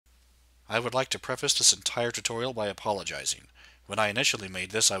I would like to preface this entire tutorial by apologizing. When I initially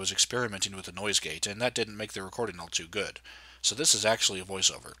made this, I was experimenting with the noise gate, and that didn't make the recording all too good. So this is actually a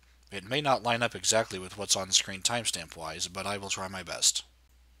voiceover. It may not line up exactly with what's on screen timestamp-wise, but I will try my best.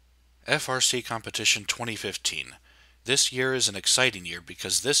 FRC Competition 2015. This year is an exciting year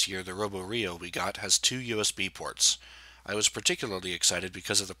because this year the roboRIO we got has 2 USB ports. I was particularly excited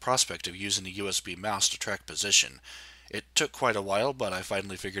because of the prospect of using a USB mouse to track position. It took quite a while, but I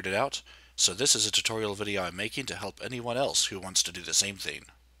finally figured it out, so this is a tutorial video I'm making to help anyone else who wants to do the same thing.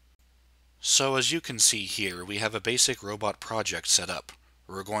 So as you can see here, we have a basic robot project set up.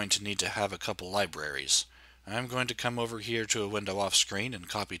 We're going to need to have a couple libraries. I'm going to come over here to a window off screen and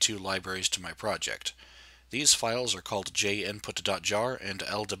copy 2 libraries to my project. These files are called jinput.jar and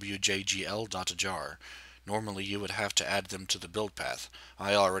lwjgl.jar. Normally you would have to add them to the build path.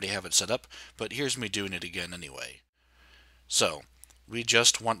 I already have it set up, but here's me doing it again anyway. So, we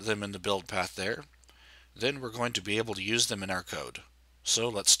just want them in the build path there. Then we're going to be able to use them in our code. So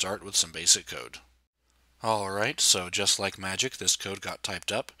let's start with some basic code. Alright, so just like magic, this code got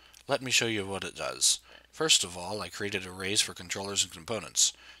typed up. Let me show you what it does. First of all, I created arrays for controllers and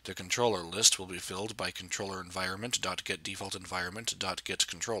components. The controller list will be filled by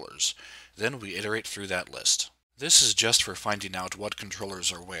controllerEnvironment.getDefaultEnvironment.getControllers. Then we iterate through that list. This is just for finding out what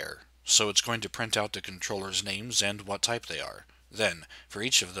controllers are where. So it's going to print out the controllers' names and what type they are. Then, for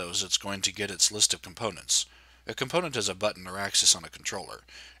each of those, it's going to get its list of components. A component is a button or axis on a controller.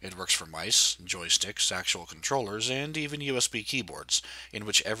 It works for mice, joysticks, actual controllers, and even USB keyboards, in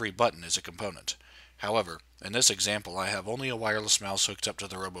which every button is a component. However, in this example I have only a wireless mouse hooked up to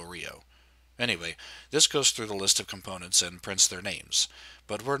the roboRIO. Anyway, this goes through the list of components and prints their names.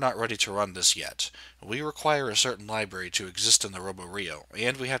 But we're not ready to run this yet. We require a certain library to exist in the roboRIO,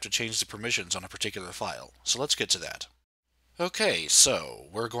 and we have to change the permissions on a particular file, so let's get to that. Okay, so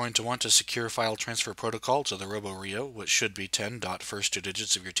we're going to want a secure file transfer protocol to the roboRIO, which should be 10.first 2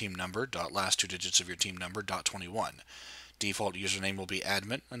 digits of your team number, .last 2 digits of your team number, .21. Default username will be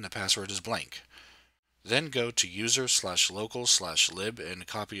admin, and the password is blank. Then go to user/local/lib and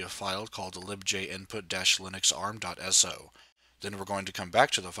copy a file called libjinput-linuxarm.so. Then we're going to come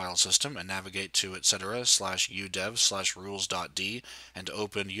back to the file system and navigate to etc/udev/rules.d and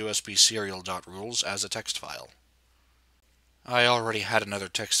open usbserial.rules as a text file. I already had another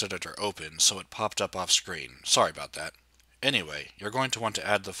text editor open, so it popped up off screen. Sorry about that. Anyway, you're going to want to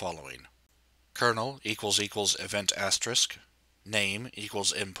add the following. Kernel == event asterisk, name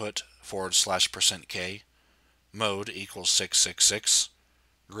 == input /%k, mode == 666,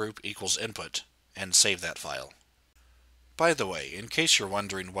 group == input, and save that file. By the way, in case you're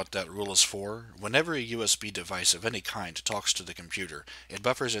wondering what that rule is for, whenever a USB device of any kind talks to the computer, it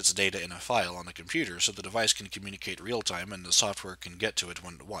buffers its data in a file on the computer so the device can communicate real-time and the software can get to it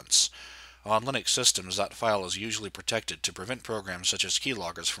when it wants. On Linux systems, that file is usually protected to prevent programs such as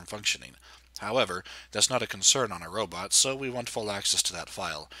keyloggers from functioning. However, that's not a concern on a robot, so we want full access to that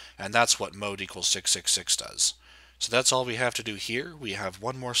file, and that's what mode == 666 does. So that's all we have to do here. We have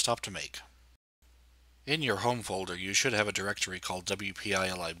one more stop to make. In your home folder, you should have a directory called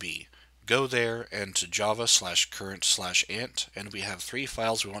wpilib. Go there and to java/current/ant, and we have 3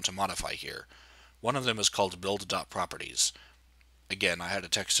 files we want to modify here. One of them is called Buildup Properties. Again, I had a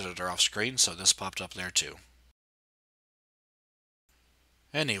text editor off screen, so this popped up there too.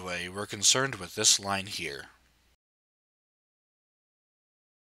 Anyway, we're concerned with this line here.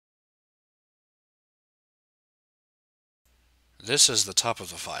 This is the top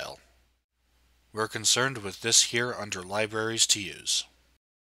of the file. We're concerned with this here under Libraries to Use.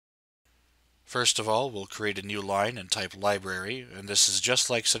 First of all, we'll create a new line and type library, and this is just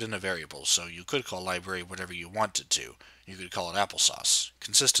like setting a variable, so you could call library whatever you wanted to. You could call it applesauce.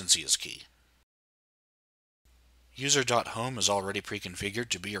 Consistency is key. User.home is already pre-configured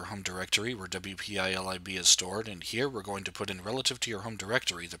to be your home directory where wpilib is stored, and here we're going to put in relative to your home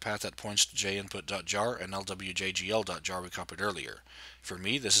directory the path that points to jinput.jar and lwjgl.jar we copied earlier. For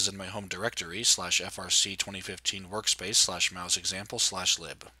me, this is in my home directory /frc 2015 workspace /mouse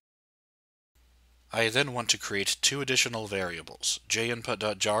example/lib. I then want to create 2 additional variables,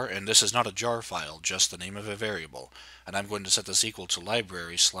 jinput.jar, and this is not a jar file, just the name of a variable, and I'm going to set this equal to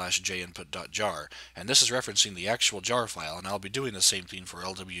library/jinput.jar, and this is referencing the actual jar file, and I'll be doing the same thing for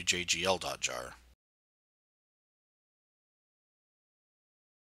lwjgl.jar.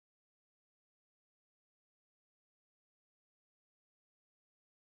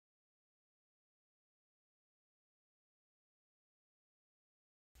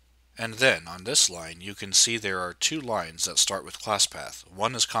 And then, on this line, you can see there are two lines that start with class path.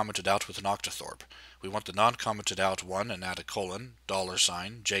 One is commented out with an octothorpe. We want the non-commented out one and add a colon,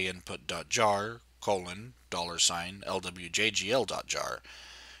 $, jinput.jar, colon, $lwjgl.jar.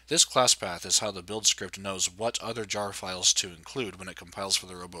 This class path is how the build script knows what other jar files to include when it compiles for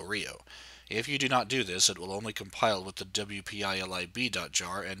the roboRIO. If you do not do this, it will only compile with the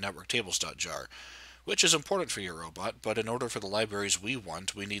wpilib.jar and networktables.jar, which is important for your robot, but in order for the libraries we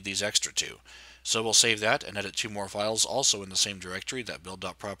want, we need these extra two. So we'll save that and edit two more files also in the same directory that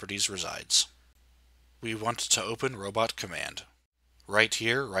Buildup Properties resides. We want to open robot command. Right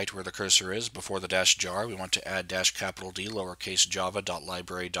here, right where the cursor is, before the -jar, we want to add -D lowercase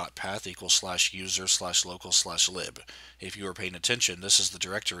java.library.path / user / local / lib. If you were paying attention, this is the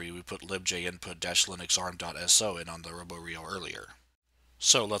directory we put libjinput -linuxarm.so in on the roboRIO earlier.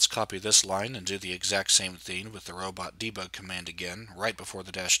 So let's copy this line and do the exact same thing with the robot debug command again, right before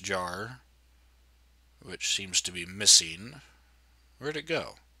the -jar, which seems to be missing. Where'd it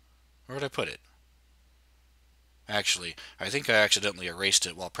go? Where'd I put it? Actually, I think I accidentally erased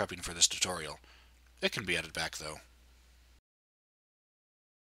it while prepping for this tutorial. It can be added back though.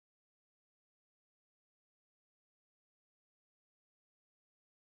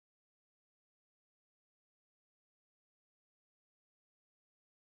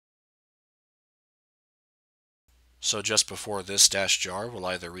 So just before this -jar, we'll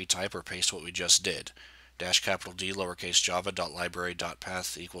either retype or paste what we just did. -D lowercase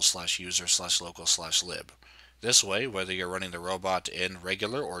java.library.path / user / local / lib. This way, whether you're running the robot in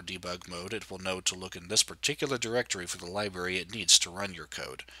regular or debug mode, it will know to look in this particular directory for the library it needs to run your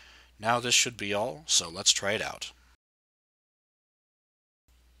code. Now this should be all, so let's try it out.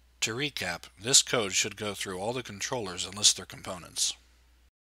 To recap, this code should go through all the controllers and list their components.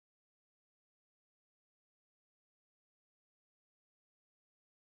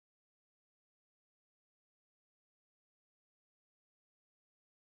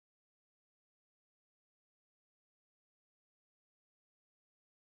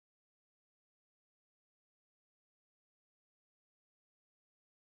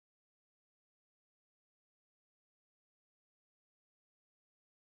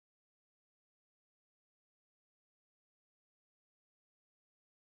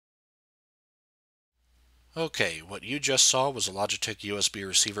 Okay, what you just saw was a Logitech USB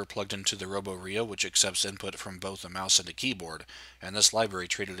receiver plugged into the roboRIO, which accepts input from both a mouse and a keyboard, and this library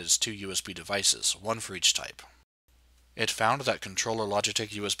treated it as two USB devices, one for each type. It found that controller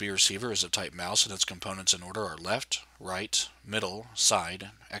Logitech USB receiver is of type mouse and its components in order are left, right, middle,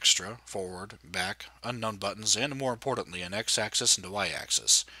 side, extra, forward, back, unknown buttons, and more importantly an X-axis and a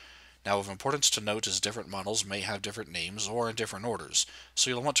Y-axis. Now of importance to note is different models may have different names or in different orders,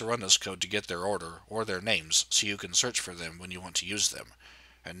 so you'll want to run this code to get their order or their names so you can search for them when you want to use them.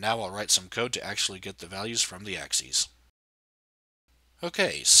 And now I'll write some code to actually get the values from the axes.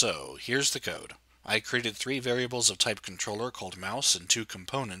 Okay, so here's the code. I created three variables of type controller called mouse and two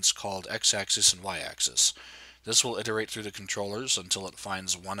components called x-axis and y-axis. This will iterate through the controllers until it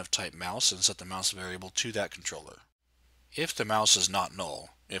finds one of type mouse and set the mouse variable to that controller. If the mouse is not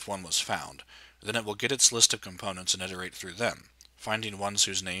null, if one was found, then it will get its list of components and iterate through them, finding ones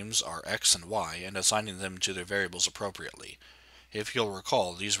whose names are x and y and assigning them to their variables appropriately. If you'll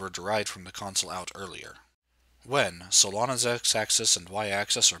recall, these were derived from the console out earlier. When Solana's x-axis and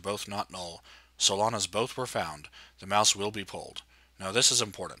y-axis are both not null, Solana's both were found, the mouse will be pulled. Now this is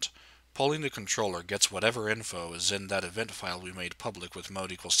important. Pulling the controller gets whatever info is in that event file we made public with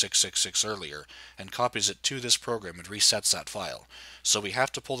mode = 666 earlier, and copies it to this program and resets that file. So we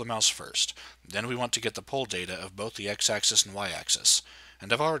have to pull the mouse first. Then we want to get the pull data of both the x-axis and y-axis.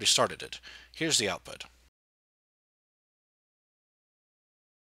 And I've already started it. Here's the output.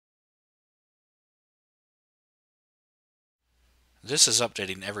 This is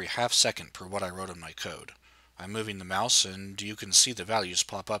updating every half second per what I wrote in my code. I'm moving the mouse and you can see the values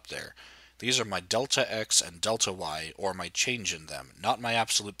pop up there. These are my delta x and delta y, or my change in them, not my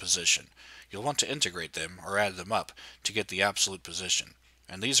absolute position. You'll want to integrate them, or add them up, to get the absolute position.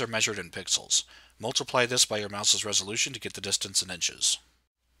 And these are measured in pixels. Multiply this by your mouse's resolution to get the distance in inches.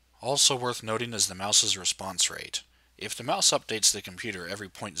 Also worth noting is the mouse's response rate. If the mouse updates the computer every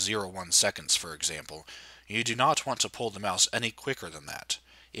 0.01 seconds, for example, you do not want to pull the mouse any quicker than that.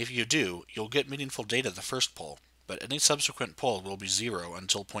 If you do, you'll get meaningful data the first pull, but any subsequent pull will be 0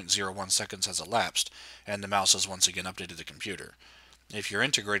 until 0.01 seconds has elapsed and the mouse has once again updated the computer. If you're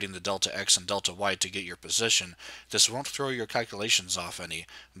integrating the delta x and delta y to get your position, this won't throw your calculations off any,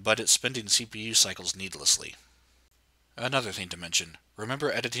 but it's spending CPU cycles needlessly. Another thing to mention,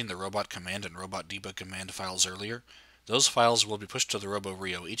 remember editing the robot command and robot debug command files earlier? Those files will be pushed to the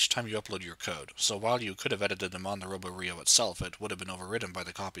roboRIO each time you upload your code, so while you could have edited them on the roboRIO itself, it would have been overridden by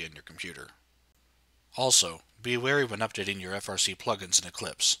the copy on your computer. Also, be wary when updating your FRC plugins in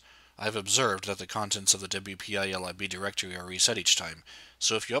Eclipse. I've observed that the contents of the WPI-LIB directory are reset each time,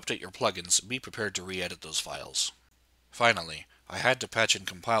 so if you update your plugins, be prepared to re-edit those files. Finally, I had to patch and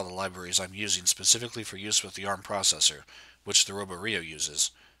compile the libraries I'm using specifically for use with the ARM processor, which the roboRIO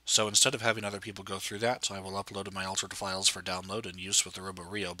uses. So instead of having other people go through that, I will upload my altered files for download and use with the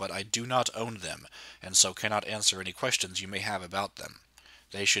roboRIO, but I do not own them, and so cannot answer any questions you may have about them.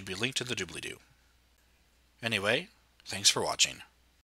 They should be linked in the doobly-doo. Anyway, thanks for watching.